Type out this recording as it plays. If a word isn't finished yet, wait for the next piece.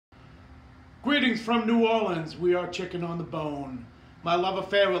Greetings from New Orleans. We are chicken on the bone. My love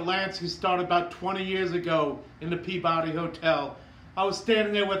affair with Lansky started about 20 years ago in the Peabody Hotel. I was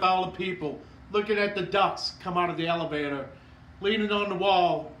standing there with all the people, looking at the ducks come out of the elevator, leaning on the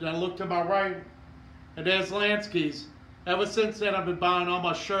wall. Then I looked to my right, and there's Lansky's. Ever since then, I've been buying all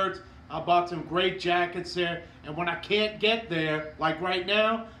my shirts. I bought some great jackets there, and when I can't get there, like right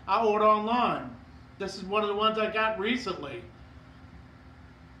now, I order online. This is one of the ones I got recently.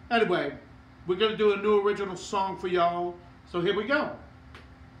 Anyway, we're going to do a new original song for y'all, so here we go.